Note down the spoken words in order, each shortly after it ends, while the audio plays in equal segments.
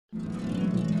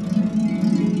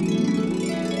I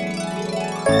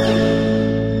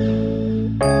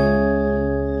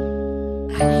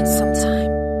need some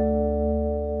time.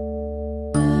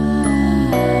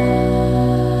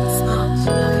 It's not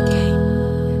another game.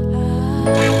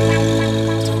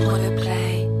 Don't wanna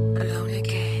play alone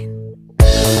again.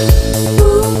 Ooh,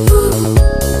 ooh, ooh,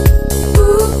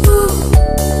 ooh,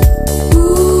 ooh,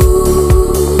 ooh,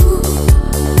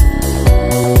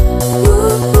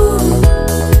 ooh,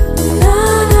 na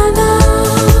na na.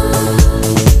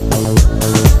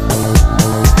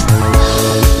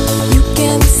 You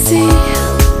can see,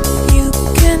 you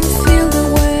can feel the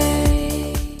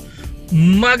way.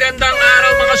 Magandang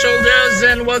araw mga soldiers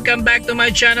and welcome back to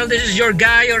my channel. This is your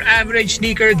guy, your average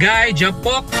sneaker guy,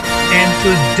 Japok. And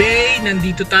today,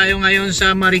 nandito tayo ngayon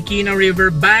sa Marikina River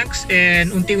Banks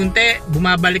and unti-unti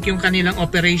bumabalik yung kanilang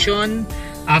operation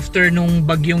after nung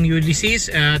bagyong Ulysses.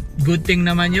 At good thing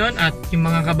naman yon at yung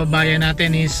mga kababayan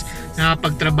natin is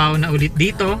nakapagtrabaho na ulit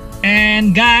dito.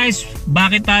 And guys,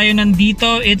 bakit tayo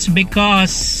nandito? It's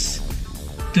because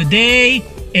today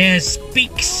is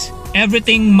peaks.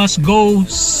 Everything must go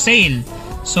sale.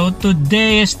 So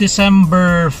today is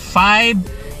December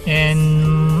 5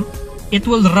 and it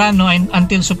will run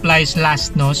until supplies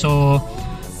last, no. So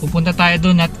pupunta tayo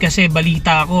doon at kasi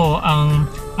balita ko ang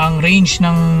range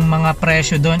ng mga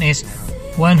presyo doon is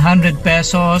 100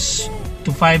 pesos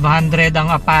to 500 ang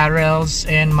apparels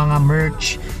and mga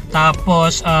merch.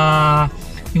 Tapos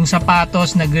yung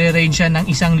sapatos nagre-range siya ng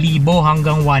 1,000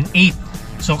 hanggang 1,800.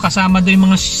 So kasama doon yung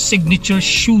mga signature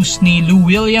shoes ni Lou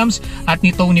Williams at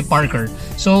ni Tony Parker.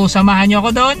 So samahan nyo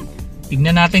ako doon.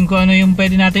 Tignan natin kung ano yung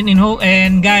pwede natin in-haul.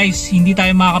 And guys, hindi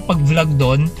tayo makakapag-vlog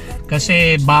doon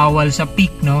kasi bawal sa peak,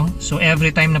 no? So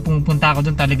every time na pumupunta ako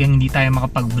doon talagang hindi tayo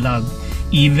makapag-vlog.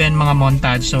 Even mga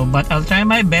montage. So but I'll try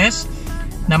my best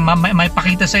na may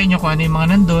pakita sa inyo kung ano yung mga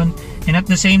nandun. And at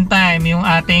the same time, yung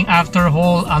ating after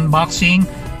haul unboxing,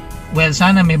 well,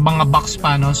 sana may mga box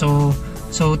pa, no? So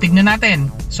tignan natin.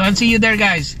 So I'll see you there,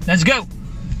 guys. Let's go!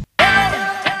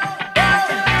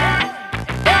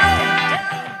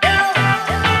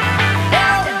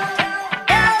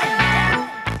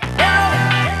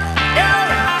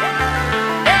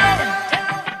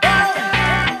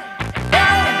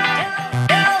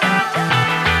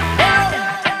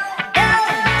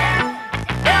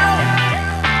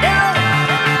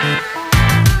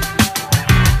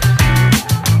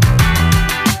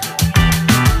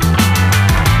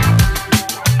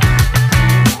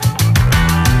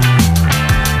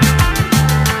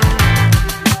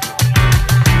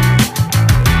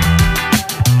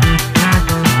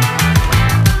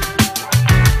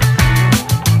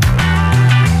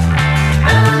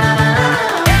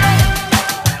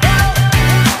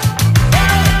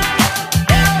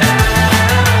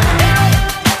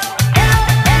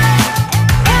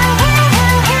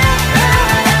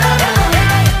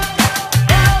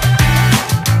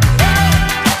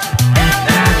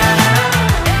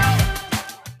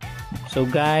 So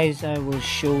guys, I will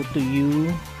show to you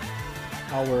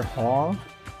our haul.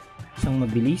 Isang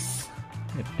mabilis.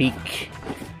 The peak.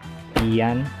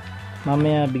 Yan.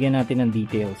 Mamaya bigyan natin ng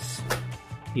details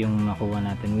yung nakuha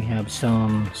natin. We have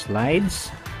some slides.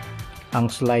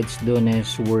 Ang slides doon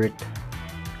is worth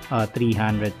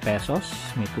 300 pesos.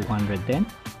 May 210.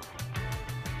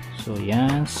 So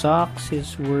yan. Socks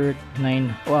is worth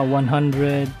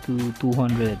 100 to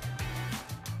 200.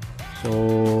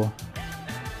 So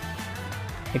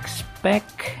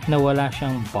expect na wala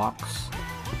siyang box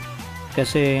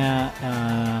kasi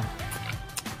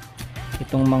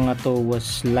itong mga to was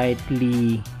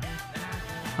slightly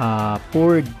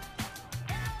poured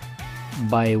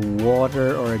by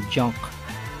water or junk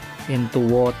into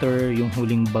water yung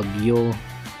huling bagyo,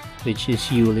 which is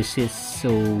Ulysses.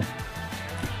 So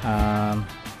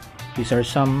these are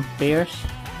some pairs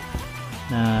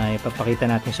na ipapakita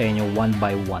natin sa inyo one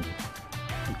by one.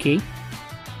 Okay,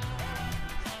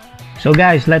 so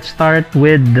guys, let's start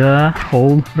with the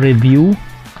whole review.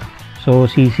 So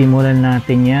sisimulan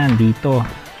natin yan dito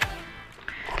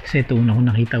kasi ito una ko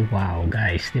nakita. Wow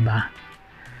guys, diba?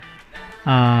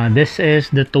 This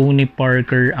is the Tony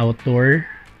Parker Outdoor,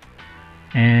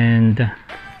 and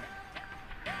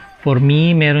for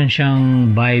me meron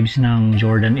siyang vibes ng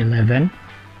Jordan 11,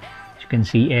 as you can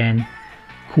see, and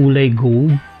kulay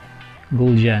gold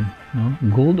yan, no?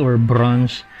 Gold or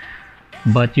bronze.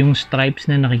 But yung stripes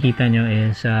na nakikita nyo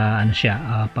is ano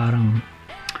siya, parang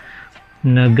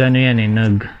nag-ano yan eh,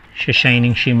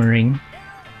 nag-shining, shimmering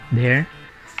there.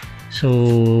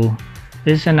 So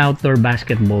this is an outdoor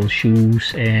basketball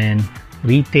shoes, and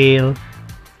retail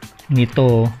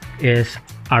nito is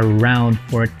around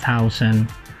 4,795.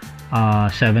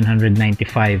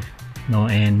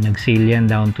 no, and nag-sale yan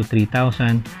down to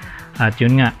 3,000. At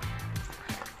yun nga,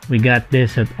 we got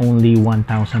this at only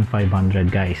 1,500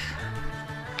 guys.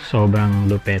 Sobrang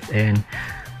lupit, and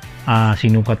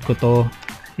sinukat ko to.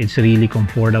 It's really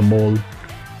comfortable,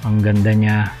 ang ganda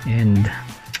niya, and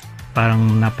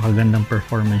parang napakagandang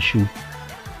performance shoe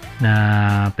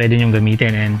na pwede nyong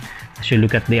gamitin. And as you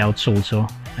look at the outsole, so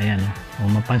ayan,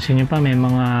 mapansin nyo pa may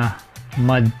mga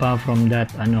mud pa from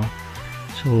that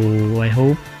so I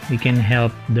hope we can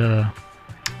help the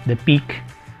Peak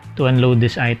to unload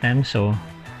this item. So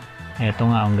eto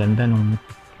nga, ang ganda nung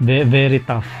very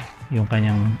tough yung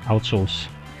kanyang outsoles.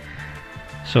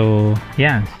 So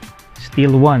yan,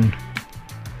 still one.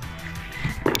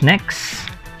 Next,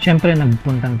 syempre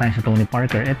nagpuntang tayo sa Tony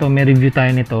Parker. Ito, may review tayo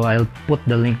nito. I'll put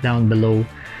the link down below.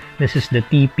 This is the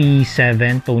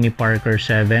TP7, Tony Parker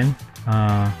 7.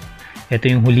 Ito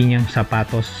yung huli niyang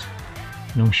sapatos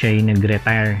nung siya'y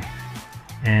nag-retire.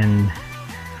 And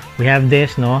we have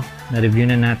this, no? Na-review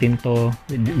na natin to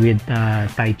with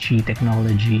Taichi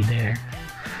Technology there.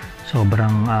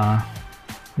 Sobrang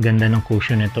ganda ng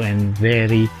cushion nito, and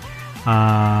very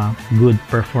good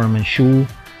performance shoe.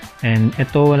 And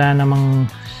ito, wala namang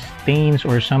stains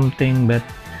or something, but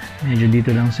medyo dito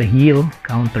lang sa heel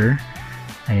counter.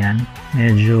 Ayan,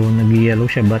 medyo nag-yellow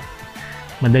siya, but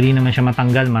madali naman siya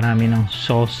matanggal. Marami ng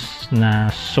sauce na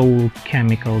sole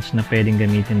chemicals na pwedeng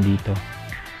gamitin dito.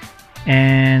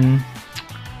 And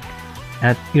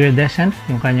at iridescent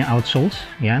yung kanyang outsoles.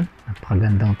 Yan,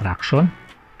 napakagandang traction.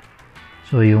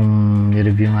 So yung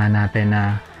nireview nga natin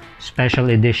na special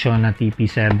edition na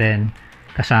TP7,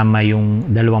 kasama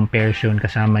yung dalawang pairs yun,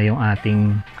 kasama yung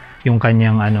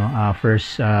kanyang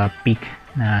first Peak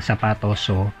na sapatos.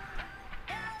 So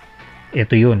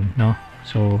ito yun, no?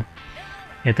 So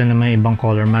ito naman ibang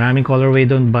color, maraming colorway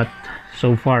doon, but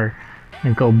so far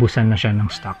nagkaubusan na siya ng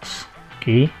stocks.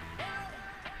 Okay,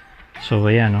 so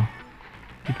ayan, no?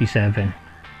 TP7.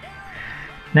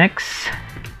 Next,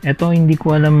 ito hindi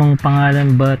ko alam ang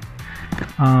pangalan, but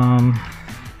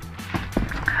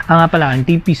nga pala, ang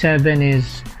TP7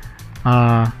 is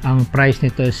ang price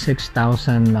nito is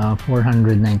 6,495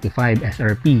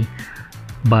 SRP.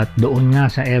 But doon nga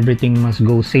sa Everything Must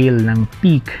Go sale ng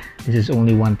Peak, this is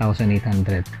only 1,800.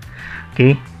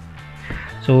 Okay?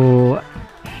 So,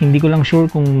 hindi ko lang sure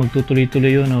kung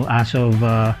magtutuloy-tuloy yun. No? As of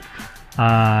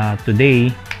today,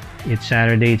 it's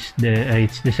Saturday,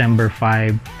 it's December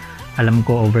 5. Alam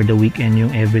ko over the weekend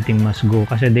yung Everything Must Go,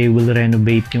 kasi they will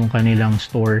renovate yung kanilang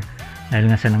store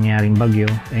dahil nga sa nangyaring bagyo.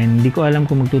 And hindi ko alam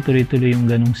kung magtutuloy-tuloy yung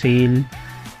ganong sale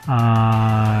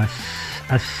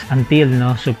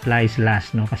until supplies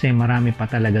last, no, kasi marami pa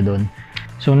talaga doon.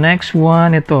 So next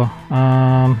one, ito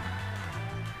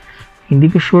hindi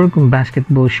ko sure kung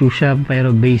basketball shoe siya,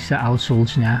 pero based sa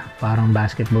outsoles niya parang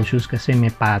basketball shoes kasi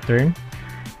may pattern,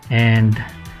 and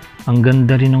ang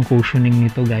ganda rin ng cushioning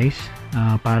nito guys.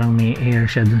 Parang may air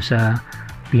siya dun sa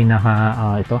pinaka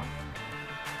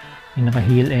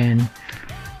heel, and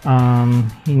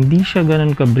hindi siya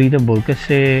ganun ka breathable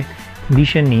kasi hindi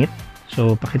siya neat.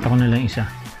 So pakita ko na lang isa.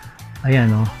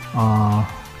 Ayan,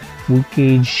 full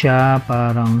cage siya,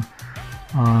 parang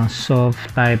soft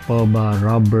type of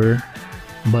rubber,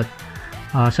 but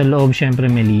sa loob syempre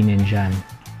may linen dyan.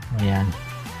 Ayan,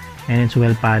 and it's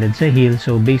well padded sa heel.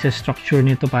 So base sa structure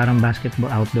nito parang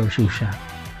basketball outdoor shoe siya.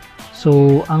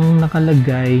 So ang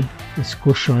nakalagay is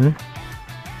cushion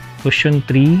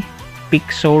 3 Peak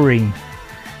Soaring.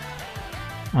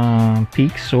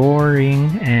 Peak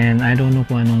Soaring, and I don't know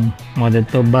kung anong model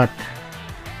to, but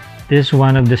this is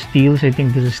one of the steals. I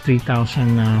think this is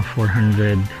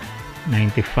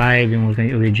 3,495 yung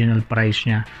original price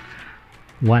niya.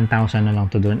 1,000 na lang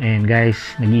to dun, and guys,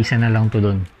 nag-iisa na lang to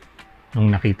dun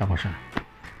nung nakita ko siya.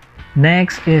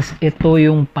 Next is ito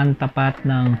yung pantapat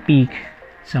ng Peak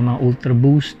sa mga Ultra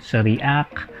Boost, sa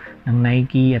React ng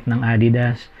Nike at ng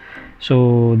Adidas.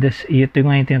 So ito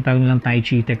nga yung tinatawag nilang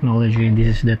Taichi Technology, and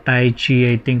this is the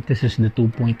Taichi, I think this is the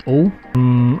 2.0.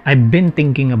 I've been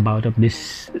thinking about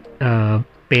this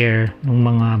pair nung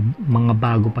mga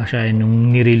bago pa siya,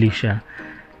 nung nirelease siya,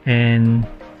 and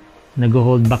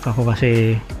nag-hold back ako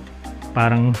kasi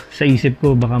parang sa isip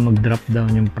ko baka mag-drop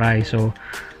down yung price. So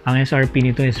ang SRP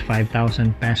nito is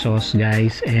 5,000 pesos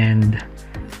guys, and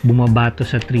bumaba to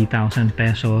sa 3,000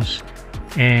 pesos,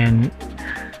 and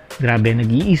grabe,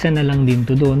 nag-iisa na lang din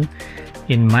to doon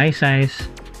in my size,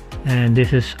 and this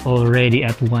is already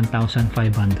at 1,500.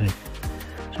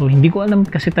 So hindi ko alam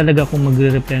kasi talaga kung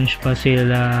magre-replenish pa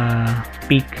sila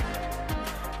Peak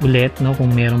ulit, no,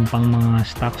 kung meron pang mga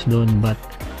stocks doon, but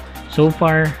so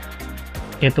far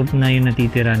ito na yung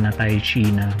natitira na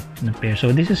Taichi na pair. So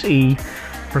this is a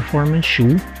performance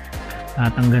shoe.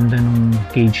 At ang ganda nung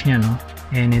cage niya, no?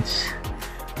 And it's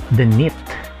the knit.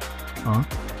 Oh.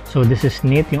 So this is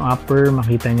knit. Yung upper,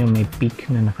 makita nyo may peak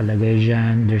na nakalagay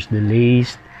dyan. There's the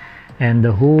lace. And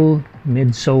the whole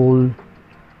midsole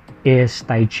is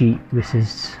Taichi, which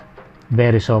is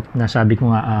very soft. Nasabi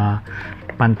ko nga,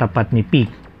 pantapat ni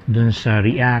peak dun sa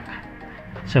React,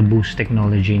 sa Boost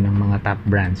technology ng mga top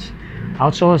brands.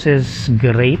 Outsoles is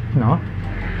great, no?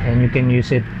 And you can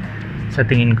use it sa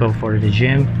tingin ko for the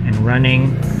gym and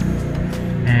running.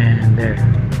 And there,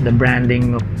 the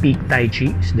branding of Peak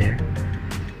Taichi is there.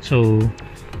 So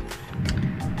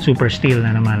super steel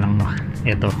na naman lang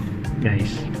ito, guys.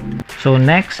 So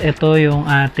next, ito yung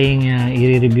ating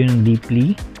i-review ng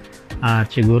deeply.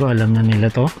 At siguro alam na nila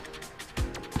to.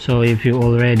 So if you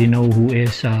already know who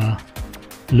is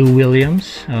Lou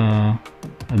Williams, a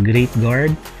great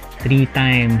guard,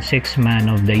 3-time Sixth Man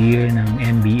of the Year ng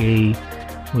NBA,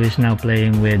 who is now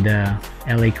playing with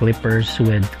LA Clippers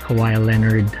with Kawhi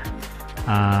Leonard.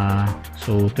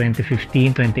 So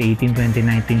 2015, 2018,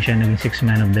 2019 siya naging Sixth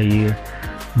Man of the Year.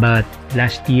 But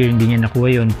last year hindi niya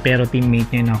nakuha yun, pero teammate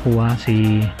niya nakuha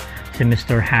si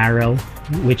Mr. Harrell,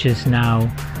 which is now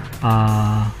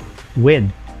with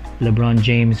LeBron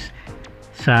James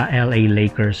sa LA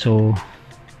Lakers. So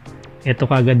ito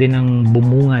kagad din ang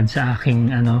bumungad sa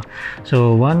aking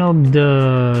so one of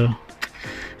the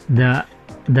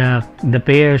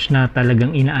players na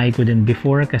talagang ina-eye ko din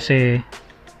before kasi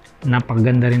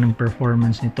napakaganda rin ng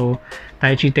performance nito.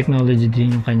 Taichi Technology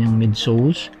din yung kanyang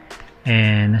midsoles.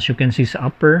 And as you can see sa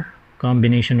upper,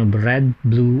 combination of red,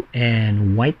 blue,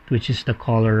 and white, which is the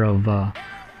color of the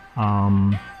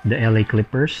LA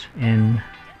Clippers. And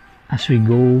as we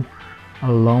go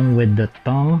along with the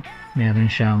tongue, meron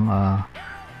siyang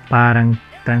parang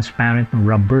transparent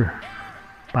rubber.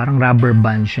 Parang rubber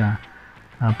band siya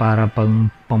para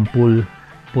pang-pull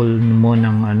mo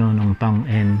ng tongue.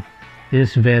 And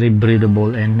this is very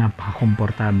breathable and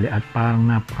napaka-komportable at parang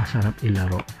napakasarap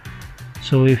ilaro.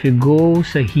 So if you go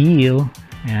sa heel,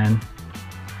 and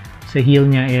sa heel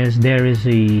niya there is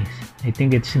I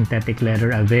think it's synthetic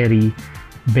leather, a very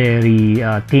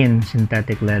thin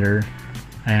synthetic leather,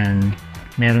 and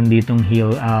meron ditong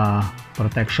heel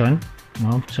protection,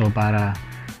 no? So para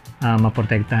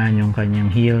maprotektahan yung kanyang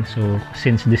heel. So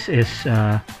since this is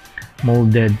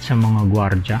molded sa mga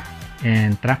gwardiya.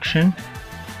 And traction,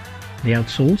 the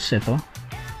outsoles, ito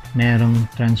merong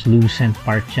translucent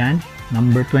part yan.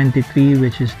 Number 23,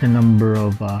 which is the number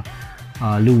of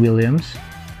Lou Williams.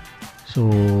 So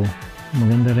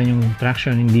maganda rin yung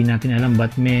traction, hindi natin alam,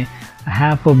 but may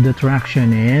half of the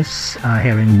traction is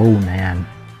herringbone. Ayan.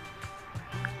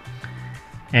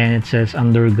 And it says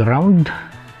underground.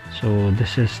 So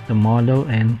this is the model,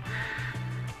 and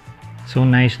so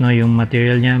nice, no? Yung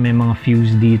material niya, may mga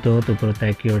fuse dito to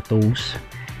protect your toes.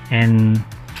 And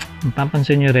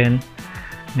mapapansin nyo rin,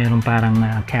 meron parang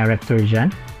character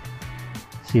dyan,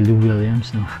 si Lou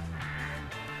Williams, no?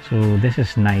 So this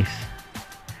is nice.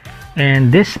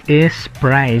 And this is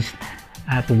priced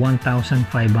at 1,500,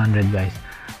 guys.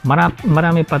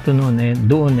 Marami pa to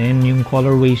doon, and yung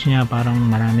colorways niya parang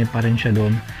marami pa rin siya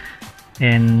doon.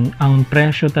 And ang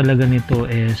presyo talaga nito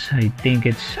is, I think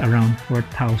it's around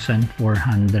 4,495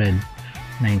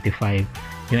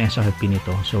 yung SRP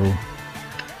nito. So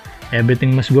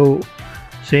everything must go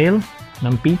sale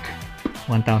ng Peak,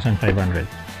 1,500.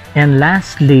 And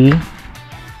lastly,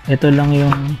 ito lang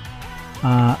yung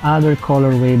other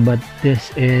colorway, but this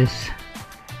is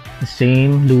the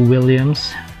same Lou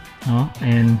Williams, no?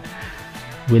 And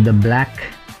with the black,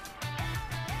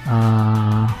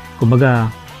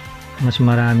 kumbaga mas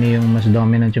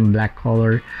dominant yung black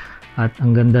color, at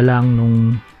ang ganda lang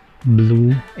nung blue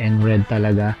and red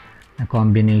talaga na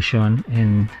combination.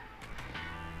 And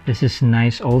this is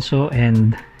nice also,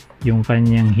 and yung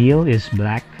kanyang heel is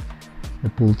black,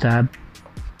 the pull tab,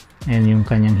 and yung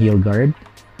kanyang heel guard.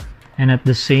 And at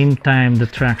the same time, the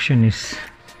traction is,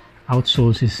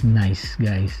 outsoles is nice,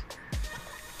 guys.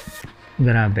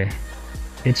 Grabe.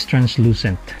 It's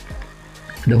translucent.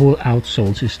 The whole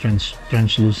outsoles is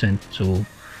translucent. So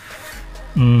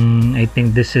I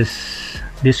think this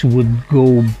would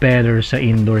go better sa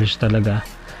indoors talaga,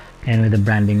 and with the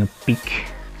branding of Peak.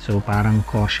 So parang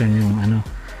caution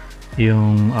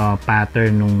yung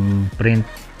pattern nung print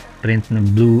na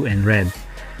blue and red.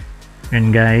 And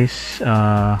guys,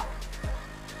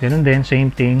 ganun din,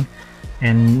 same thing.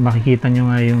 And makikita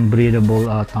nyo nga yung breathable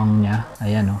tongue nya.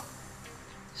 Ayan, oh.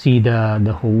 See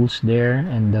the holes there,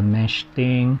 and the mesh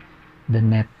thing, the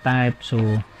net type.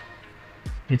 So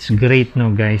it's great,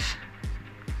 no, guys.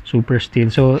 Super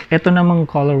steel. So eto namang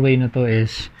colorway na to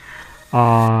is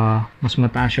mas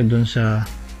mataas siya dun sa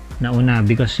nauna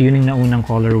because yun yung naunang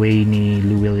colorway ni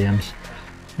Lou Williams.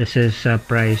 This is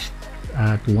priced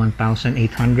at 1,800.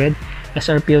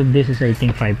 SRP of this is I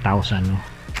think 5,000, no?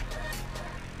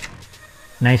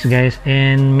 Nice guys,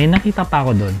 and may nakita pa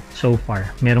ako doon so far.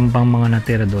 Meron pang mga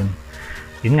natira doon.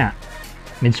 Yun nga,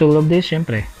 midsole of this,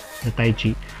 syempre, the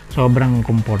Taichi. Sobrang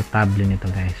komportable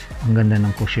nito guys. Ang ganda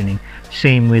ng cushioning.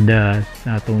 Same with the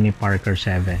Tony Parker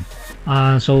 7.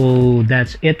 So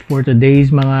that's it for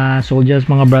today's mga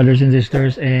soldiers, mga brothers and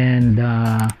sisters, and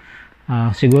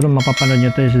siguro mapapanood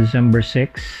nyo to is December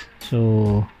 6. So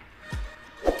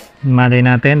malay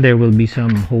natin, there will be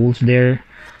some holes there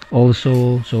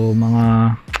also. So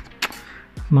mga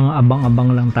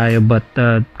abang-abang lang tayo, but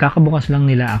kakabukas lang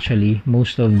nila actually.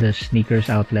 Most of the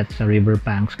sneakers outlets sa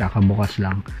Riverbanks kakabukas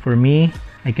lang. For me,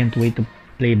 I can't wait to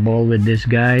play ball with these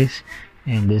guys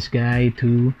and this guy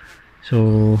too.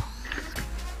 So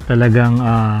talagang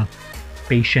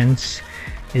patience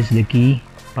is the key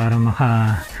para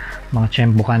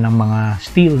makachempo ka ng mga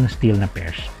steel na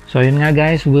pairs. So yun nga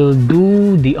guys, we'll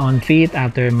do the on feet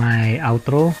after my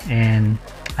outro, and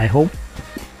I hope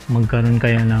magkaroon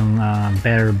kayo ng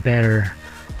better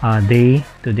day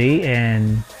today,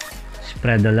 and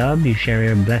spread the love, you share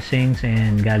your blessings,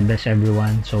 and God bless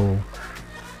everyone. So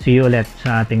see you ulit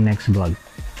sa ating next vlog.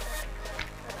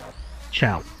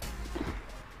 Ciao.